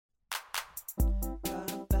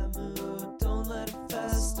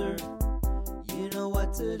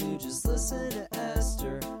what to do, just listen to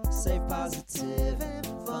Esther. Safe, positive, and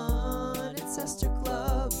fun. It's Esther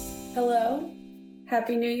Club. Hello.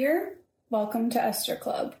 Happy New Year. Welcome to Esther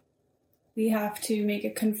Club. We have to make a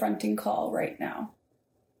confronting call right now.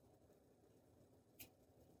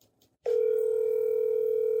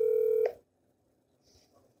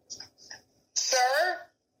 Sir?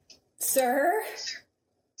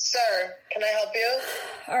 Sir, can I help you?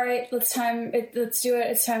 All right, let's do it.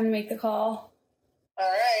 It's time to make the call. All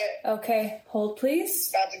right. Okay, hold please.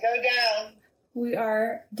 About to go down. We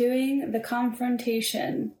are doing the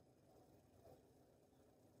confrontation.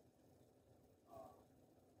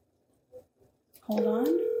 Hold on.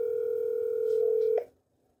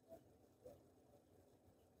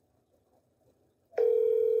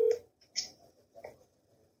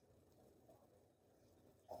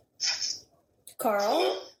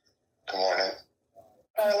 Carl? Good morning.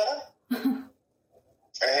 Carla?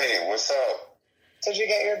 Hey, what's up? Did you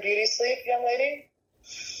get your beauty sleep, young lady?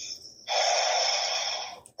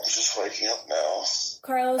 I'm just waking up now.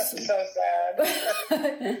 Carlos. That's so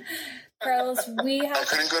sad. Carlos, we have... I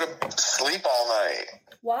couldn't go to sleep all night.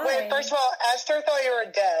 Why? Wait, first of all, Esther thought you were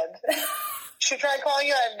dead. She tried calling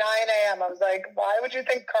you at 9 a.m. I was like, why would you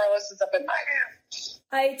think Carlos is up at 9 a.m.?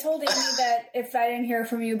 I told Amy that if I didn't hear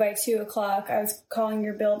from you by 2 o'clock, I was calling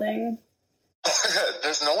your building.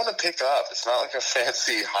 There's no one to pick up. It's not like a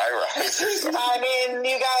fancy high-rise or something. I mean,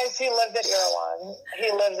 you guys, he lives at Erewhon.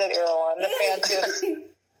 He lives at Erewhon, the fanciest.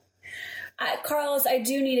 Carlos, I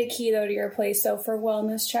do need a key, though, to your place, though, for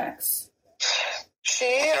wellness checks.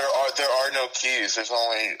 There are no keys. There's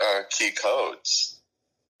only key codes.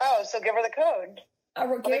 Oh, so give her the code.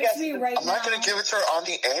 Give it to me right now. I'm not going to give it to her on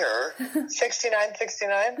the air.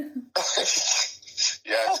 6969?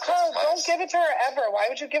 Yeah, oh, Carl, don't give it to her ever. Why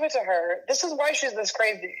would you give it to her? This is why she's this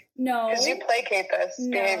crazy. No. Because you placate this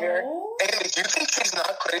behavior. And if you think she's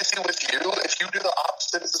not crazy with you, if you do the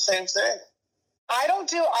opposite, it's the same thing. I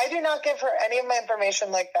do not give her any of my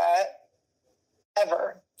information like that.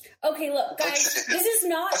 Ever. Okay, look, guys, this is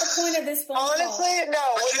not the point of this phone call. Honestly,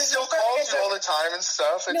 no. But she still calls you all the time and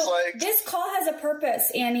stuff. It's like... This call has a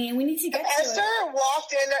purpose, Annie, and we need to get to it. Esther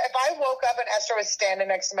walked in, if I woke up and Esther was standing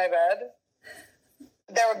next to my bed,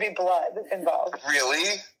 there would be blood involved.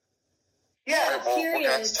 Really? Yeah. Right, well, period. we're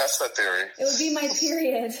going to test that theory. It would be my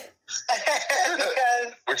period.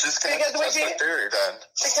 We're just going to test that theory then.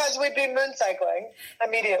 Because we'd be moon cycling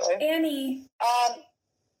immediately. Annie.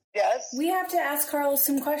 Yes? We have to ask Carlos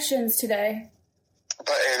some questions today.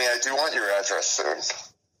 But Annie, I do want your address soon.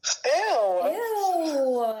 Ew. Why,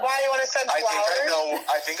 you want to send flowers?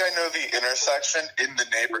 I think I know the intersection in the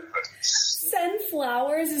neighborhood. Send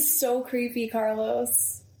flowers is so creepy,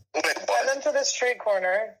 Carlos. Wait, Send what? them to the street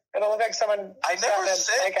corner. It'll look like someone... I never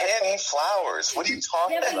sent any flowers. What are you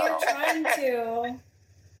talking about? Yeah, but you're trying to.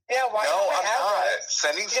 Yeah, why No, not? I'm not.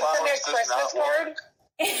 Sending flowers does not work.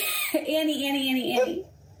 Annie.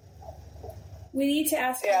 We need to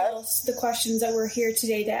ask Carlos the questions that we're here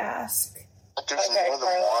today to ask. There's more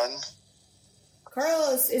than one.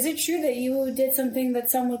 Carlos, is it true that you did something that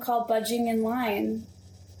some would call budging in line?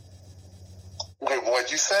 Wait, what'd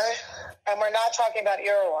you say? And we're not talking about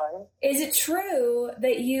Erewhon. Is it true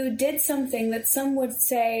that you did something that some would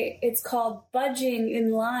say it's called budging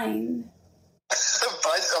in line? That's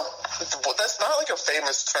not like a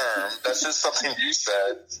famous term. That's just something you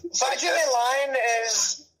said. Budging in line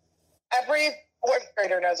is... Every fourth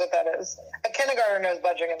grader knows what that is. A kindergartner knows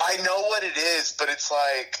budging in line. I know what it is, but it's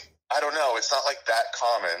like, I don't know. It's not like that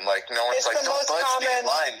common. Like, no one's like, don't budge me in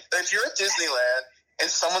line. If you're at Disneyland and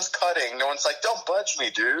someone's cutting, no one's like, don't budge me,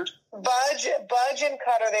 dude. Budge and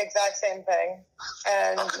cut are the exact same thing.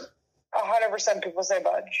 And 100% people say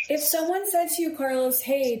budge. If someone said to you, Carlos,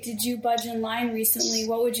 hey, did you budge in line recently?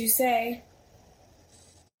 What would you say?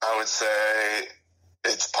 I would say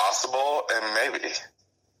it's possible and maybe.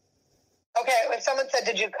 Okay, if someone said,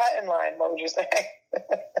 did you cut in line, what would you say?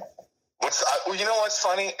 You know what's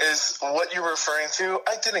funny is what you're referring to,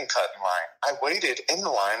 I didn't cut in line. I waited in the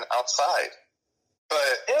line outside.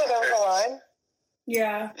 But Ew, there was a line?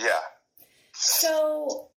 Yeah. Yeah.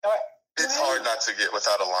 So... It's hard not to get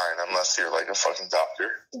without a line unless you're like a fucking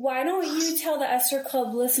doctor. Why don't you tell the Esther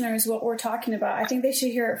Club listeners what we're talking about? I think they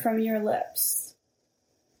should hear it from your lips.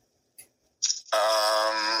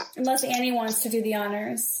 Unless Annie wants to do the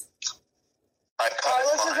honors. I cut in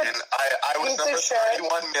line. I was number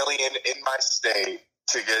 31 million in my state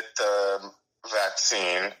to get the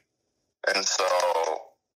vaccine. And so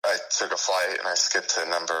I took a flight and I skipped to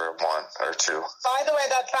number 1 or 2. By the way,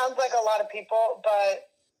 that sounds like a lot of people, but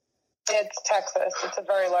it's Texas. It's a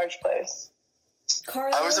very large place.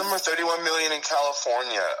 Carlos? I was number 31 million in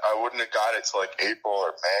California. I wouldn't have got it till like April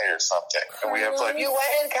or May or something. Carlos? And we have like, You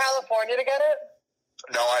went in California to get it?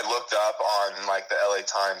 no, I looked up on like the LA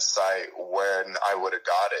Times site when I would have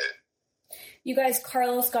got it. You guys,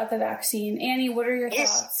 Carlos got the vaccine. Annie, what are your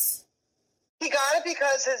thoughts? He got it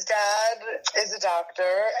because his dad is a doctor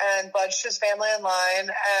and budged his family in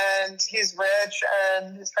line, and he's rich,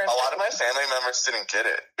 and his parents. A lot of my family members didn't get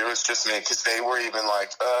it. It was just me, because they were even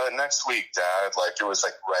like, next week, Dad. Like, it was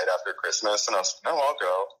like right after Christmas, and I was like, no, I'll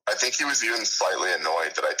go. I think he was even slightly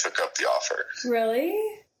annoyed that I took up the offer. Really?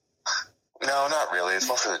 No, not really. It's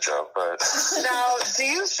more for the joke, but. Now, do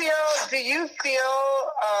you feel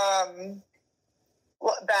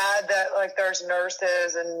bad that like there's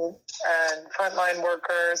nurses and frontline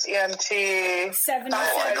workers, EMT? 77. No,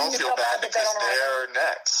 I don't feel bad because they're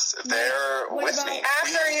next. They're What with about me.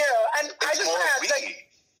 After you, and I just want to ask, like,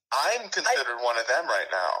 I'm considered one of them right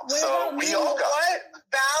now. What So about we me? all got.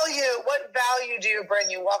 what value do you bring?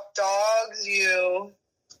 You walk dogs.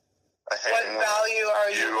 What value are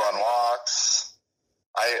you? You on walks.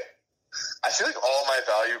 I feel like all my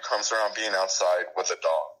value comes around being outside with a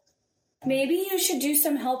dog. Maybe you should do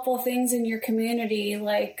some helpful things in your community,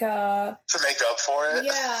 like To make up for it?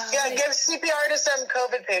 yeah, Yeah, give CPR to some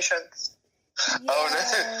COVID patients. Oh,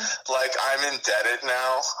 no. Like I'm indebted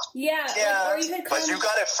now. Yeah. Yeah. Like, or you could come, But you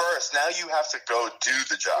got it first. Now you have to go do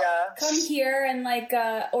the job. Yeah. come here and like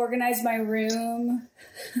organize my room.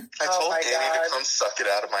 I Oh told my Danny God. to come suck it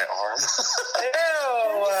out of my arm.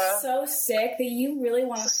 Ew. That's so sick that you really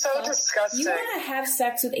want to. So disgusting. You want to have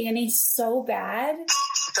sex with Annie so bad.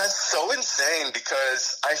 That's so insane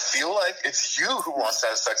because I feel like it's you who wants to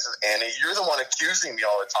have sex with Annie. You're the one accusing me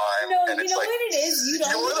all the time. No, and you it's know like, what it is. You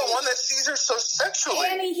don't. You're the even- one that sees her so sexually.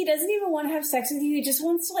 Annie, he doesn't even want to have sex with you. He just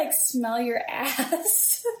wants to like smell your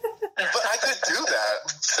ass. But I could do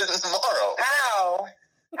that tomorrow. How?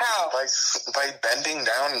 By bending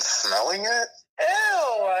down and smelling it?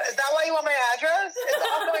 Ew. Is that why you want my address? It's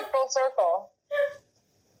all going full circle.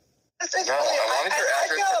 It's No, I wanted your I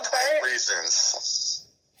address feel for 10 very- reasons.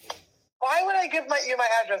 Why would I give you my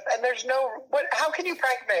address? And there's no. What? How can you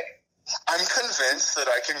prank me? I'm convinced that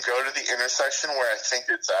I can go to the intersection where I think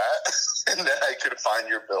it's at, and then I could find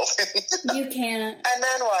your building. You can't. And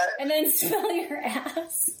then what? And then smell your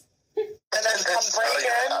ass. And then come break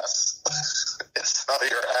in? It's not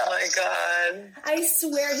your ass. Oh my God. I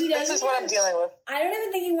swear he doesn't. This is what I'm dealing with. I don't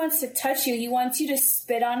even think he wants to touch you. He wants you to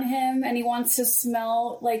spit on him, and he wants to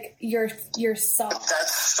smell like your sock.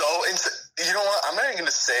 That's so you know what? I'm not even going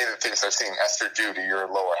to say the things I've seen Esther do to your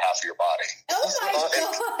lower half of your body. Oh my God!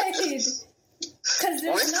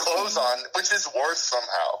 With clothes on, which is worse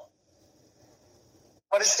somehow.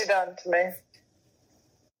 What has she done to me?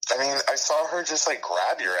 I mean, I saw her just like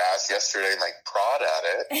grab your ass yesterday and like prod at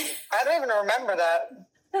it. I don't even remember that.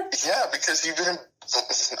 Yeah, because you've been. I'm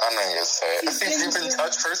not going to say it. You've been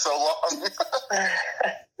touched for so long.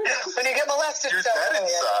 When you get molested, You're so dead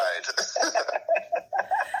inside.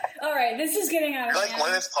 All right, this is getting out of You're like hand.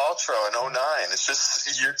 Gwyneth Paltrow in 09. It's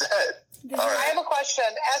just, you're dead. All I right. have a question.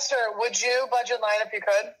 Esther, would you budget line if you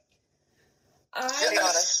could? Be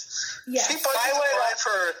honest. Yes. She budgets line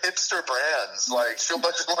for hipster brands. Like, she'll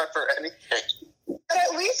budget line for anything. But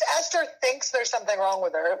at least Esther thinks there's something wrong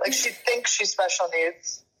with her. Like, she thinks she's special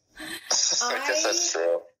needs. I guess that's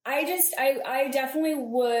true. I definitely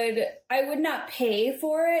would. I would not pay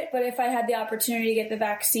for it, but if I had the opportunity to get the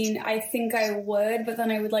vaccine, I think I would. But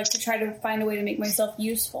then I would like to try to find a way to make myself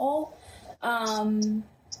useful.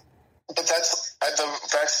 But that's the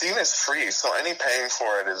vaccine is free, so any paying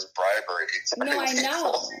for it is bribery.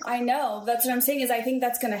 No, I know. That's what I'm saying. Is I think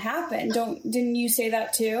that's going to happen. Didn't you say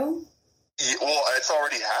that too? Yeah, well, it's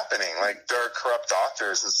already happening. Like, there are corrupt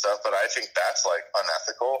doctors and stuff, but I think that's like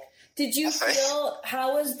unethical. Did you feel?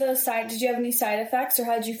 How was the side? Did you have any side effects, or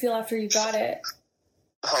how did you feel after you got it?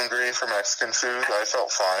 Hungry for Mexican food. I felt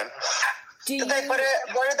fine. Did they put it?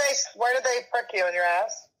 Where did they prick you in your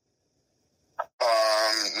ass?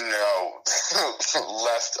 No,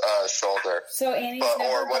 left shoulder. So Annie's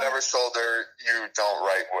or whatever shoulder you don't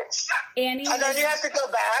write with. Annie, and then you have to go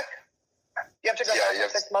back. You have to go back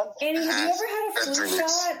for 6 months. Annie, have you ever had a flu 3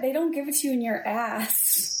 weeks. shot? They don't give it to you in your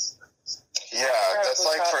ass. Yeah, that's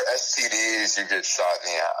like for STDs, you get shot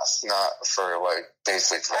in the ass, not for like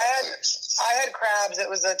basic vaccinations. I had crabs. It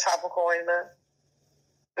was a topical ointment.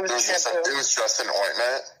 It was a shampoo. It was just an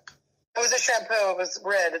ointment. It was a shampoo. It was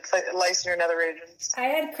red. It's like lice in your nether regions. I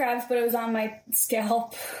had crabs, but it was on my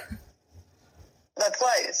scalp. That's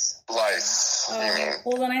lice. Lice, you mean?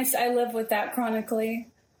 Well, then I live with that chronically.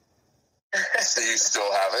 So you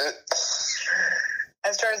still have it?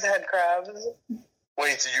 Esther's had crabs.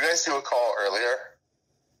 Wait, did you guys do a call earlier?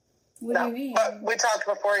 What do you mean? But we talked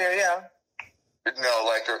before you, yeah. No,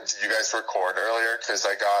 like, did you guys record earlier? Because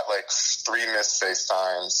I got, like, 3 missed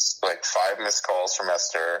FaceTimes, like, 5 missed calls from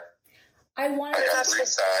Esther. I got 3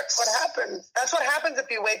 texts. What happens? That's what happens if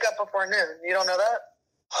you wake up before noon. You don't know that?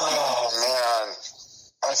 Oh, man.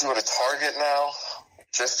 I have to go to Target now.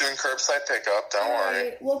 Just doing curbside pickup. Don't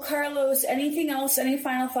worry. Well, Carlos, anything else? Any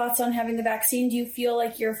final thoughts on having the vaccine? Do you feel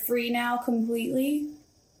like you're free now completely?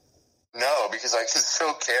 No, because I can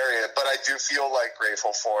still carry it, but I do feel, like,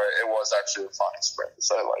 grateful for it. It was actually a fun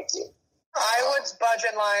experience. I liked it. I would budge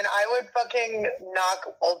in line. I would fucking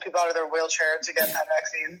knock old people out of their wheelchair to get that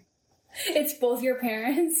vaccine. It's both your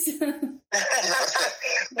parents? No, I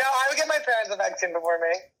would get my parents the vaccine before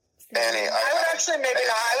me. Annie, I would actually maybe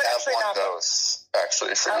not. I would actually not. Dose,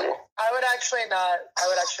 actually, for you. I would actually not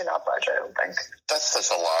budge, I don't think. That's such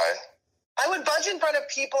a lie. I would budge in front of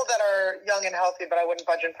people that are young and healthy, but I wouldn't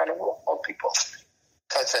budge in front of old people.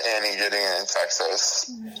 Cut to Annie getting it in Texas.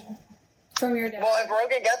 From your dad. Well, if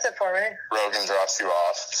Rogan gets it for me. Rogan drops you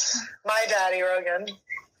off. My daddy, Rogan.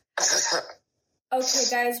 Okay,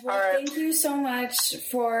 guys. Well, Thank you so much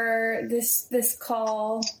for this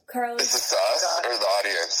call, Carlos. Is this us or the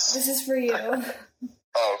audience? This is for you. Oh,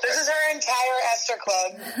 okay. This is our entire Esther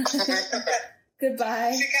Club.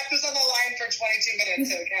 Goodbye. She kept us on the line for 22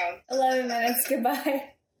 minutes, so it counts. 11 minutes.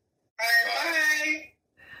 Goodbye. All right, bye.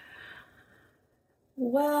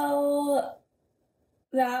 Well,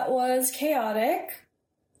 that was chaotic.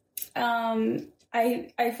 I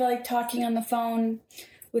feel like talking on the phone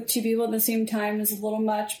with 2 people at the same time is a little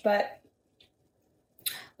much, but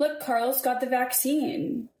look, Carlos got the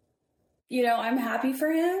vaccine. You know, I'm happy for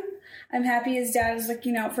him. I'm happy his dad is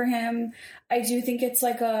looking out for him. I do think it's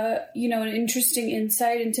like an interesting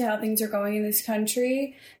insight into how things are going in this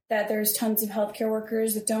country, that there's tons of healthcare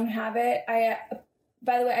workers that don't have it.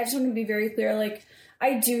 By the way, I just want to be very clear, like,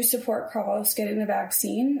 I do support Carlos getting the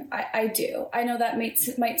vaccine. I do. I know that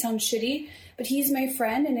might sound shitty, but he's my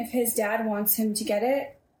friend, and if his dad wants him to get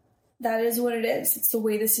it, that is what it is. It's the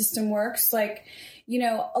way the system works. Like, you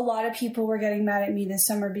know, a lot of people were getting mad at me this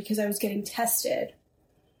summer because I was getting tested.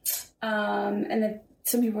 And then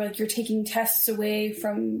some people were like, you're taking tests away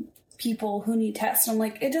from people who need tests. I'm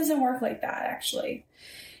like, it doesn't work like that, actually.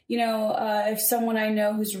 You know, if someone I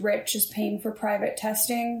know who's rich is paying for private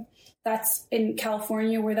testing, that's in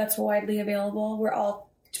California where that's widely available, where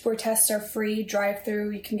tests are free, drive-through,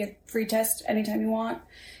 you can get free tests anytime you want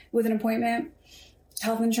with an appointment,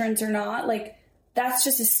 health insurance or not, like, that's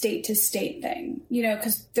just a state-to-state thing, you know,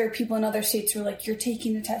 because there are people in other states who are like, you're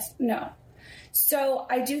taking the test. No. So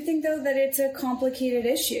I do think, though, that it's a complicated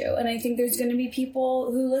issue, and I think there's going to be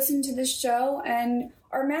people who listen to this show and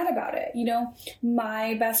are mad about it. You know,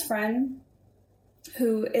 my best friend,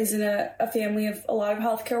 who is in a family of a lot of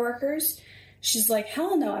healthcare workers, she's like,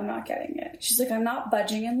 hell no, I'm not getting it. She's like, I'm not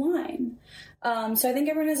budging in line. So I think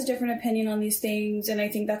everyone has a different opinion on these things, and I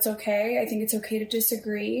think that's okay. I think it's okay to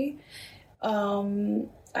disagree. I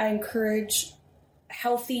encourage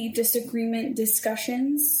healthy disagreement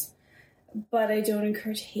discussions, but I don't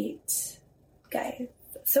encourage hate, guys.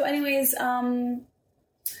 So anyways,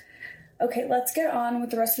 okay, let's get on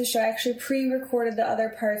with the rest of the show. I actually pre-recorded the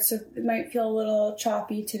other parts, so it might feel a little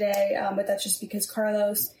choppy today, but that's just because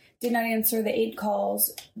Carlos did not answer the 8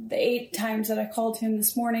 times that I called him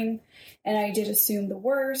this morning, and I did assume the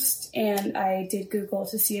worst, and I did Google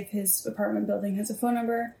to see if his apartment building has a phone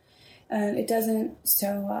number, and it doesn't,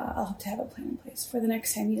 so I'll have to have a plan in place for the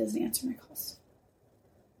next time he doesn't answer my calls.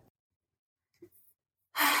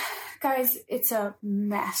 Guys, it's a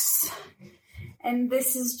mess. And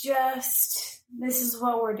this is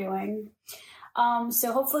what we're doing.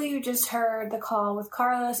 So hopefully you just heard the call with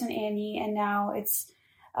Carlos and Annie, and now it's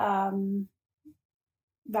back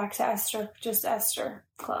to Esther, just Esther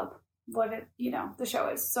Club. The show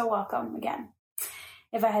is. So welcome again,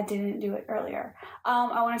 if I didn't do it earlier.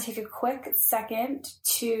 I want to take a quick second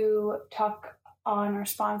to talk on our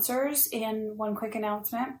sponsors and one quick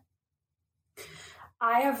announcement.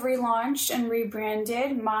 I have relaunched and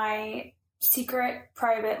rebranded my secret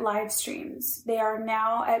private live streams. They are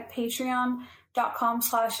now at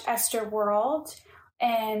patreon.com/EstherWorld.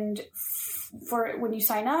 And for when you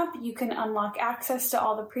sign up, you can unlock access to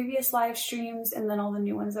all the previous live streams and then all the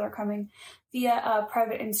new ones that are coming via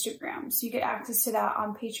private Instagram. So you get access to that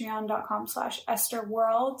on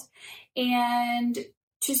patreon.com/EstherWorld. And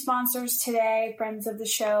 2 sponsors today, friends of the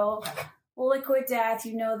show, Liquid Death.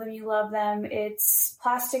 You know them, you love them. It's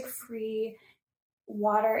plastic-free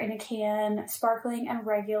water in a can, sparkling and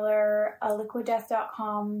regular.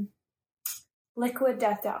 Liquiddeath.com.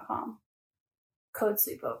 Liquiddeath.com. Code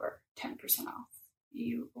sleepover, 10% off.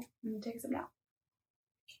 You take some now.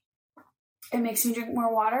 it makes me drink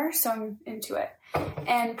more water, so I'm into it.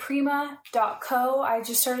 And Prima.co, I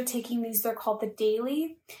just started taking these. They're called the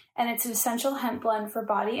Daily, and it's an essential hemp blend for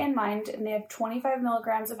body and mind, and they have 25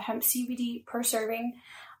 milligrams of hemp CBD per serving.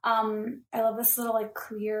 I love this little like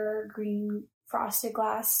clear green frosted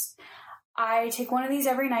glass. I take one of these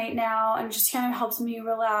every night now, and it just kind of helps me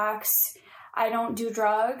relax. I don't do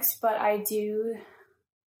drugs, but I do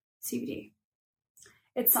CBD.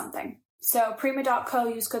 It's something. So Prima.co,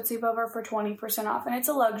 use code sleepover for 20% off. And it's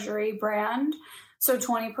a luxury brand, so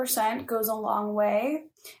 20% goes a long way.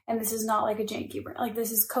 And this is not like a janky brand. Like,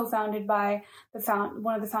 this is co-founded by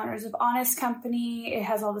one of the founders of Honest Company. It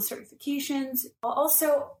has all the certifications.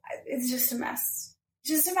 Also, it's just a mess.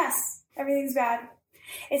 Just a mess. Everything's bad.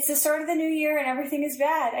 It's the start of the new year and everything is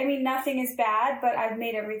bad. I mean, nothing is bad, but I've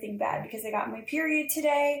made everything bad because I got my period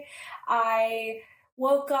today. I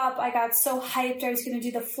woke up, I got so hyped I was going to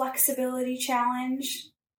do the flexibility challenge,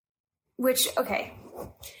 which, okay,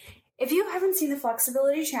 if you haven't seen the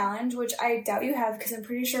flexibility challenge, which I doubt you have because I'm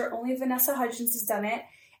pretty sure only Vanessa Hudgens has done it,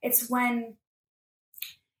 it's when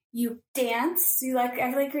you dance, you act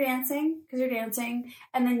like you're dancing because you're dancing,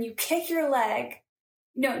 and then you kick your leg.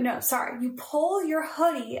 You pull your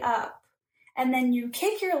hoodie up, and then you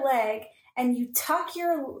kick your leg, and you tuck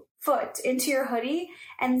your foot into your hoodie,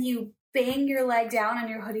 and you bang your leg down and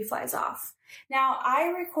your hoodie flies off. Now,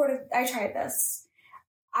 I tried this.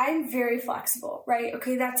 I'm very flexible, right?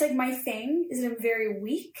 Okay, that's like my thing, is that I'm very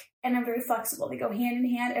weak and I'm very flexible. They go hand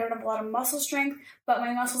in hand. I don't have a lot of muscle strength, but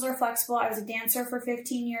my muscles are flexible. I was a dancer for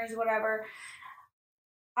 15 years, whatever.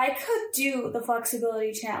 I could do the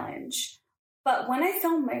flexibility challenge, but when I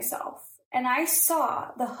filmed myself and I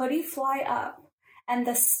saw the hoodie fly up and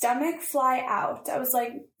the stomach fly out, I was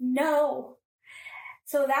like, no.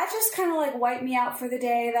 So that just kind of like wiped me out for the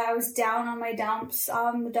day. That I was down on my dumps,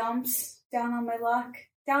 down on my luck,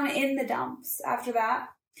 down in the dumps after that.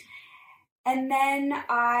 And then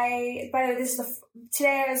by the way,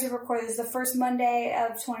 today as we record, this is the first Monday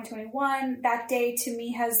of 2021. That day to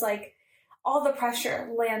me has like, all the pressure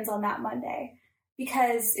lands on that Monday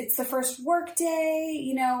because it's the first work day.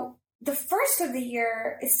 You know, the first of the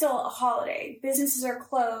year is still a holiday. Businesses are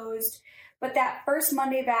closed. But that first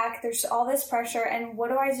Monday back, there's all this pressure, and what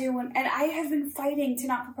do I do and I have been fighting to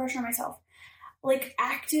not put pressure on myself. Like,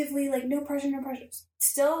 actively, like, no pressure.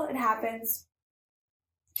 Still, it happens.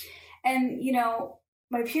 And, you know,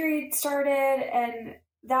 my period started, and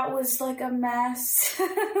that was, like, a mess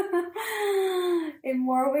in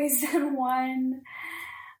more ways than one.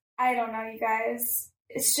 I don't know, you guys.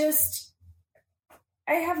 It's just,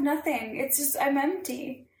 I have nothing. It's just, I'm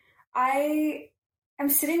empty. I'm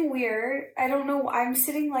sitting weird. I don't know. I'm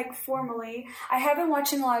sitting like formally. I have been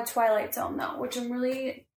watching a lot of Twilight Zone though, which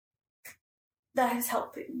that has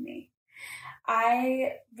helped me.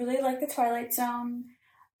 I really like the Twilight Zone.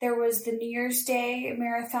 There was the New Year's Day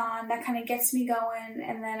marathon that kind of gets me going.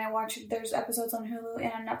 And then there's episodes on Hulu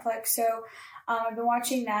and on Netflix. So I've been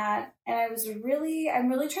watching that, and I'm really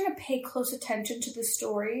trying to pay close attention to the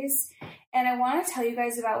stories. And I want to tell you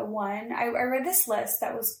guys about one. I read this list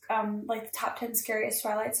that was like the top 10 scariest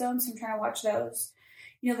Twilight Zones. So I'm trying to watch those.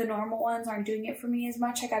 You know, the normal ones aren't doing it for me as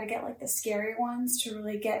much. I got to get like the scary ones to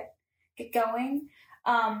really get going.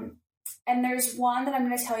 And there's one that I'm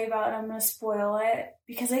going to tell you about, and I'm going to spoil it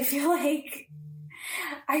because I feel like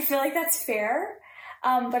that's fair.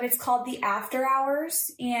 But it's called The After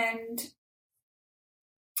Hours, and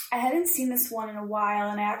I hadn't seen this one in a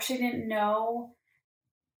while, and I actually didn't know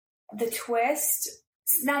the twist.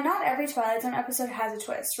 Now, not every Twilight Zone episode has a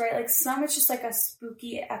twist, right? Like, some it's just like a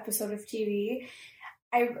spooky episode of TV.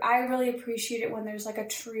 I really appreciate it when there's like a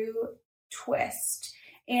true twist.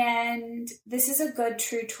 And this is a good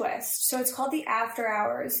true twist. So it's called The After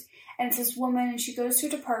Hours. And it's this woman, and she goes to a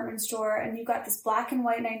department store, and you've got this black and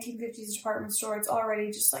white 1950s department store. It's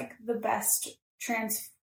already just like the best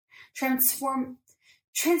transformative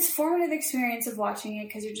experience of watching it,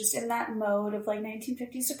 because you're just in that mode of like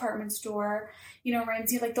 1950s department store. You know,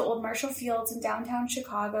 reminds you of like the old Marshall Fields in downtown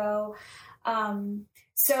Chicago.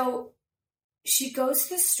 So she goes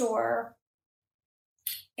to the store,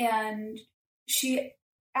 and she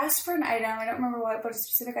asks for an item. I don't remember what a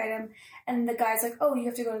specific item. And the guy's like, oh, you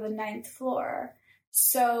have to go to the 9th floor.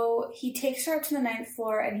 So he takes her up to the 9th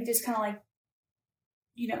floor, and he just kind of like,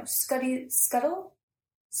 you know, scuttles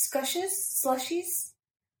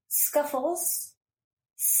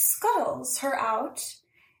her out.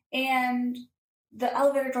 And the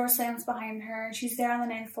elevator door slams behind her, and she's there on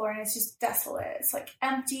the 9th floor, and it's just desolate. It's like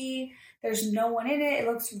empty. There's no one in it. It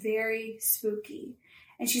looks very spooky.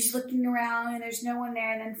 And she's looking around, and there's no one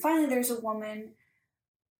there. And then finally there's a woman,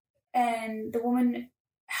 and the woman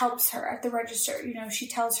helps her at the register. She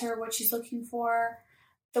tells her what she's looking for.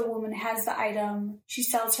 The woman has the item. She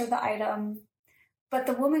sells her the item. But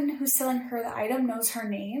the woman who's selling her the item knows her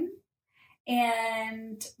name.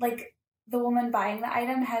 And, like, the woman buying the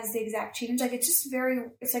item has the exact change. Like, it's just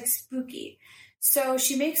it's, like, spooky. So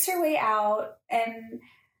she makes her way out, and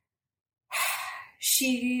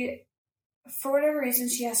she, for whatever reason,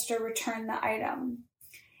 she has to return the item.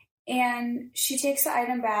 And she takes the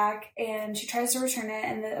item back, and she tries to return it,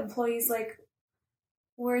 and the employee's like,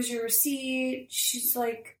 where's your receipt? She's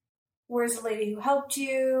like, where's the lady who helped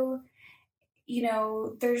you?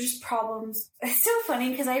 There's just problems. It's so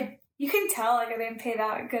funny because you can tell, like, I didn't pay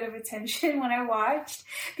that good of attention when I watched,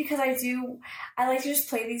 because I like to just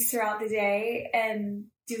play these throughout the day and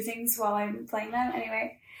do things while I'm playing them.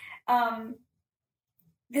 Anyway,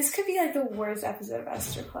 this could be, like, the worst episode of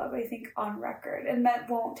Esther Club, I think, on record, and that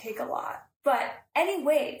won't take a lot. But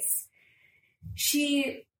anyways,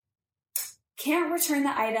 she can't return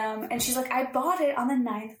the item, and she's like, I bought it on the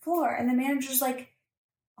 9th floor, and the manager's like,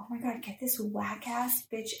 oh my God, get this whack-ass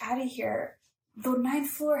bitch out of here. The 9th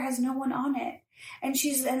floor has no one on it. And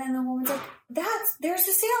then the woman's like, there's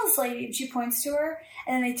the sales lady. And she points to her,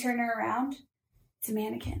 and then they turn her around. It's a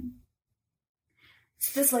mannequin.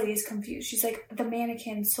 So this lady's confused. She's like, the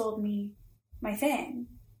mannequin sold me my thing.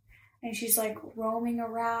 And she's like roaming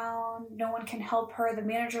around. No one can help her. The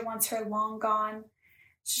manager wants her long gone.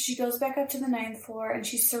 So she goes back up to the 9th floor, and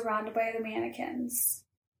she's surrounded by the mannequins.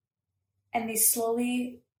 And they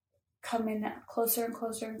slowly come in closer and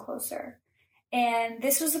closer and closer. And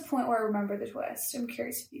this was the point where I remember the twist. I'm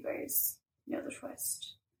curious if you guys know the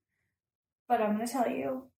twist. But I'm going to tell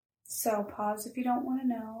you. So pause if you don't want to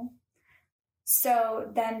know. So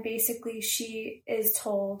then basically she is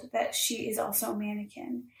told that she is also a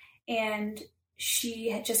mannequin. And she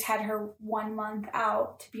had just had her 1 month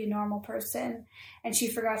out to be a normal person. And she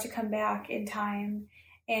forgot to come back in time.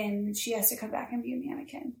 And she has to come back and be a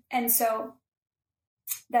mannequin. And so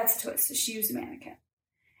that's the twist. She was a mannequin.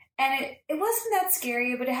 And it wasn't that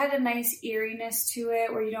scary, but it had a nice eeriness to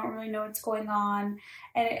it where you don't really know what's going on.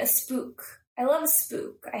 And a spook. I love a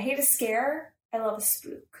spook. I hate a scare. I love a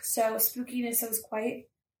spook. So spookiness was quite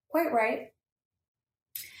right.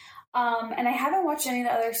 And I haven't watched any of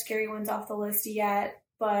the other scary ones off the list yet,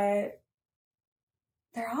 but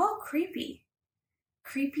they're all creepy.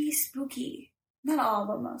 Creepy, spooky. Not all,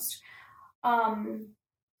 but most.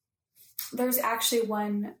 There's actually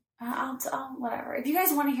one. Whatever. If you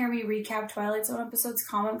guys want to hear me recap Twilight Zone episodes,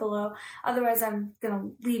 comment below. Otherwise, I'm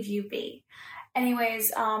gonna leave you be.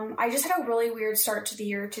 Anyways, I just had a really weird start to the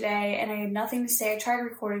year today, and I had nothing to say. I tried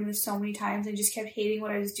recording this so many times and just kept hating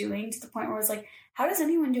what I was doing, to the point where I was like, how does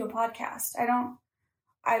anyone do a podcast?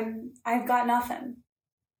 I've got nothing.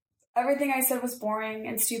 Everything I said was boring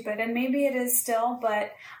and stupid, and maybe it is still,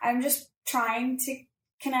 but I'm just trying to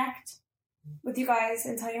connect with you guys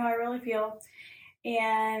and tell you how I really feel.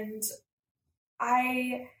 And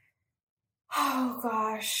I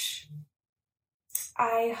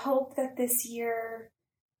hope that this year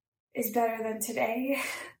is better than today.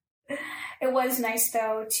 It was nice,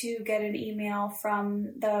 though, to get an email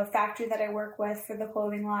from the factory that I work with for the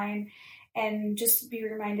clothing line and just be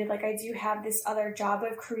reminded, like, I do have this other job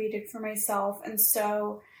I've created for myself. And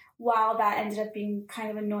so while that ended up being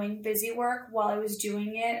kind of annoying, busy work, while I was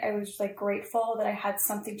doing it, I was, like, grateful that I had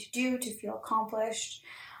something to do to feel accomplished.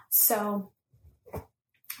 So,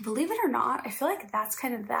 believe it or not, I feel like that's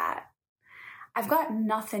kind of that. I've got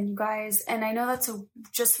nothing, you guys, and I know that's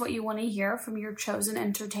just what you want to hear from your chosen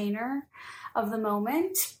entertainer of the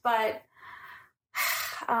moment, but,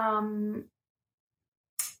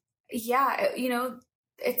 yeah,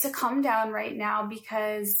 it's a come down right now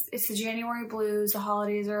because it's the January blues, the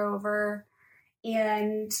holidays are over,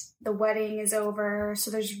 and the wedding is over,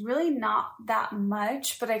 so there's really not that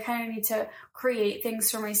much, but I kind of need to create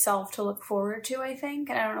things for myself to look forward to, I think,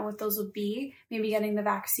 and I don't know what those would be. Maybe getting the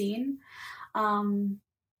vaccine. And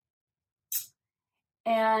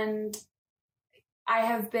I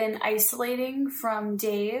have been isolating from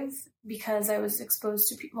Dave because I was exposed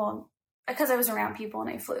to people, because I was around people and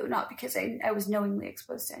I flew, not because I was knowingly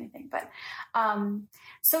exposed to anything, but,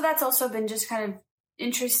 so that's also been just kind of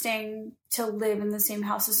interesting to live in the same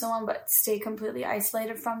house as someone, but stay completely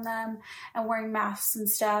isolated from them and wearing masks and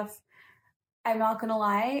stuff. I'm not gonna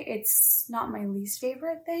lie, it's not my least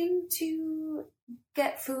favorite thing to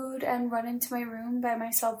get food and run into my room by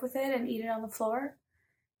myself with it and eat it on the floor.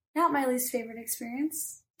 Not my least favorite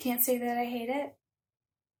experience. Can't say that I hate it.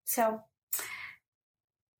 So,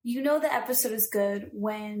 you know the episode is good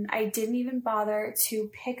when I didn't even bother to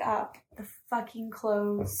pick up the fucking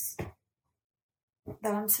clothes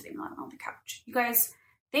that I'm sitting on the couch. You guys,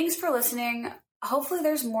 thanks for listening. Hopefully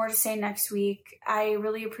there's more to say next week. I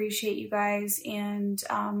really appreciate you guys, and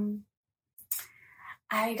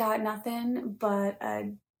I got nothing but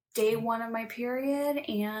a day 1 of my period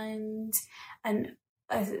and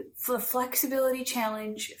a flexibility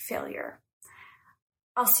challenge failure.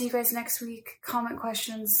 I'll see you guys next week. Comment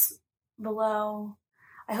questions below.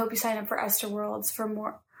 I hope you sign up for Esther Worlds for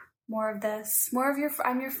more of this. More of your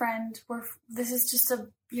I'm your friend. This is just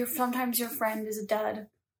sometimes your friend is a dud.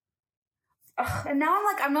 Ugh, and now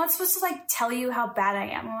I'm not supposed to tell you how bad I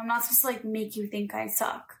am. I'm not supposed to make you think I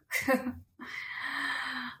suck.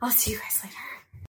 I'll see you guys later.